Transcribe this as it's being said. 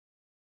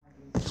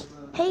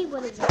Hey,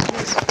 what is up,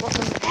 guys?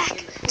 Welcome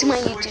back to my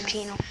YouTube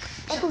channel.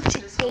 And for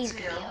today's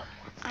video,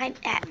 I'm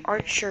at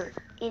Archer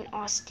in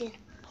Austin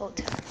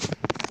Hotel.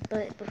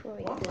 But before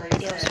we get the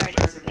video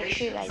started, make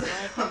sure you guys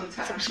like,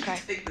 subscribe,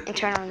 and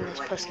turn on those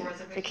post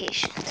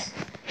notifications.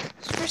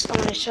 So first I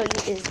want to show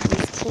you is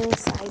this king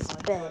size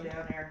bed.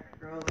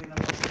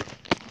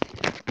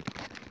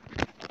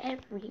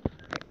 Every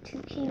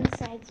 2 king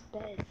size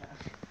beds.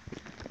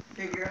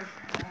 Figure,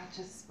 I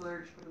just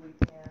splurge for the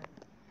weekend.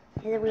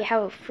 And then we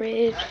have a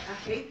fridge. I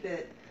hate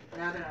that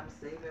now that I'm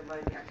saving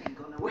money, I can't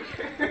go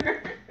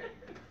nowhere.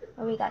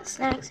 Oh, we got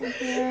snacks in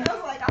here. I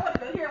was like, I want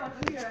to go here, I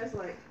want to go here. I was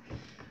like,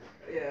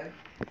 yeah.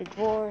 The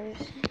drawers.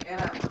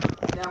 And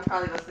I'm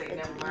probably going to say,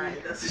 never mind.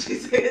 That's what she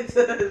said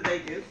to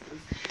Vegas.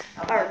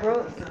 Our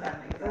road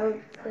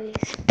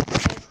place.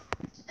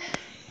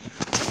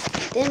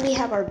 Then we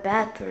have our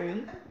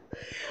bathroom.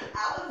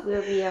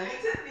 Where we are.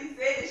 Tiffany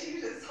said she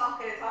was just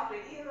talking.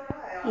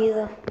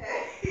 Either.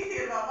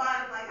 In my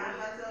mind, I'm like, I'm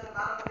not telling them I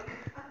don't want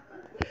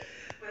to.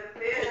 But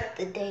then.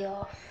 The day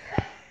off.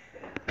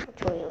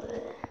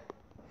 Toilet.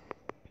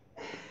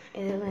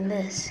 And then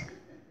this.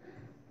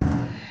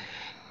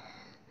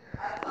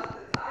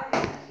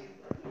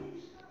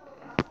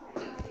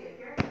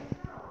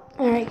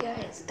 Alright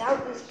guys,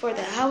 that was for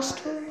the house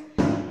tour.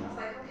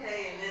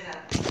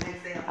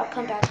 I'll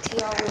come back to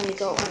y'all when we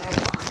go on our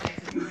walk.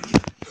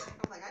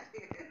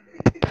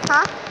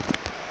 Huh?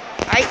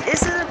 Alright,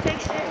 this is a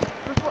picture.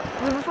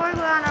 Before we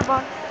go on our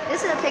walk,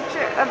 this is a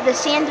picture of the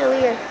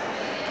chandelier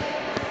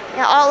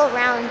and all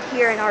around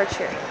here in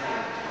Archer.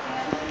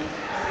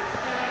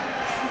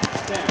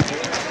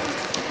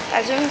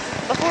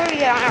 Before we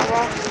get on our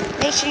walk,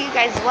 make sure you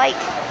guys like,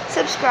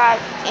 subscribe,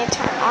 and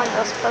turn on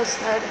those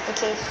post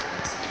notifications.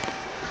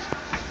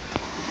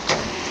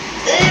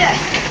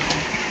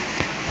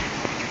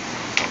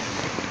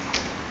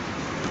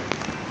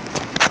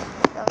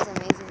 That was an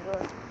amazing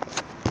look.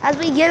 As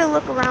we get a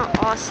look around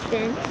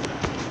Austin,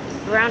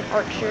 around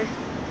Archer,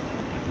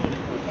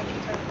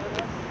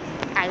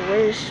 I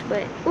wish,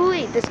 but oh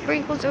wait, the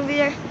sprinkles over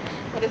there.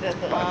 What is that?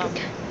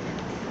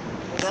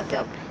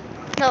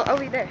 No,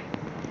 over there.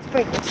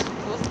 Sprinkles.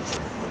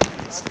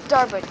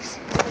 Starbucks.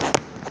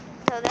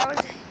 So that was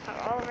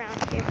all around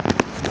here.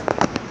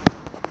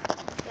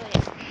 So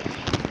yeah.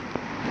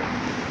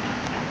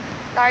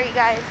 Sorry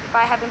guys if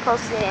I haven't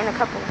posted it in a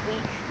couple of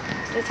weeks.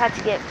 Just had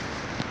to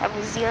I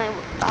was dealing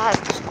with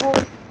school.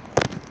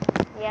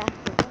 Yeah.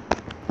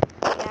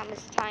 I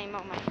missed time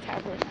on my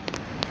tablet.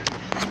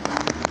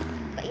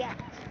 But yeah.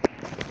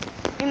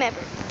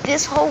 Remember,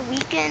 this whole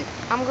weekend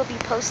I'm gonna be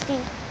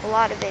posting a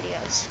lot of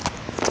videos.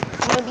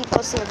 I'm going to be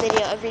posting a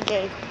video every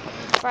day,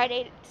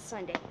 Friday to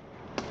Sunday.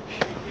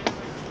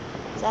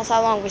 So that's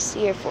how long we're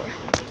here for.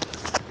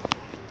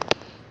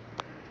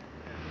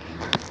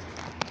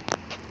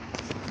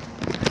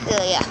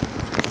 So yeah.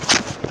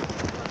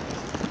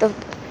 The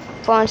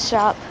pawn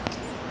shop.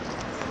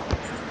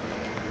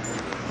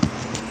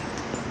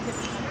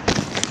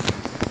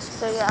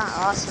 So yeah,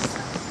 Austin.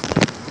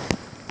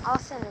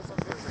 Austin is a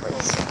good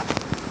place.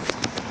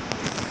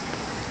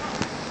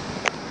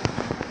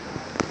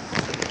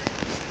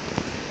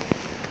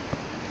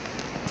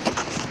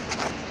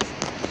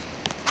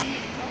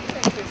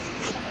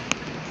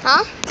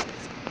 Huh?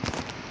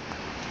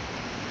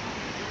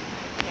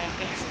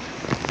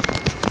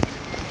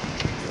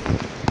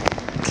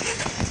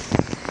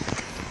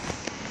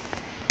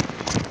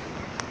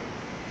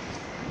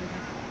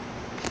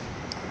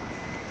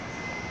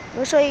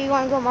 Which way you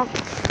want to go, Mom?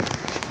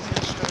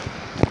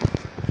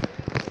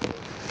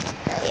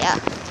 Yeah. I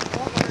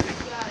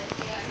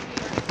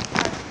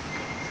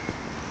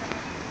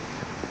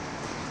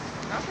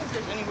don't think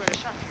there's anywhere to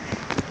shop here.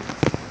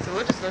 So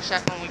we'll just go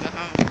shop when we go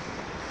home.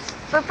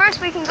 But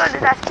first we can go to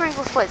that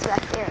sprinkles place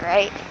back there,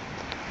 right?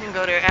 We can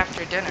go there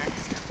after dinner.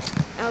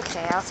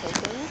 Okay, I'll take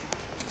it.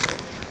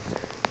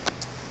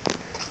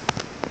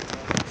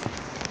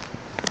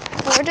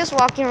 We're just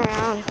walking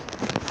around,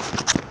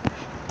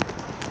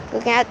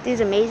 looking at these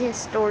amazing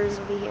stores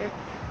over here.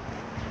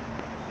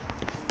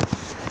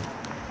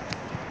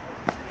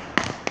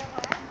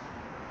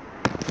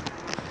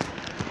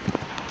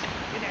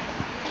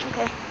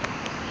 Okay.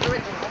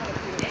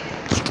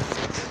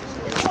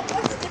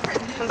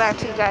 Come back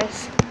to you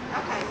guys.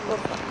 Okay.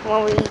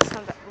 When we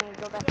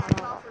go back on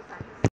our walk.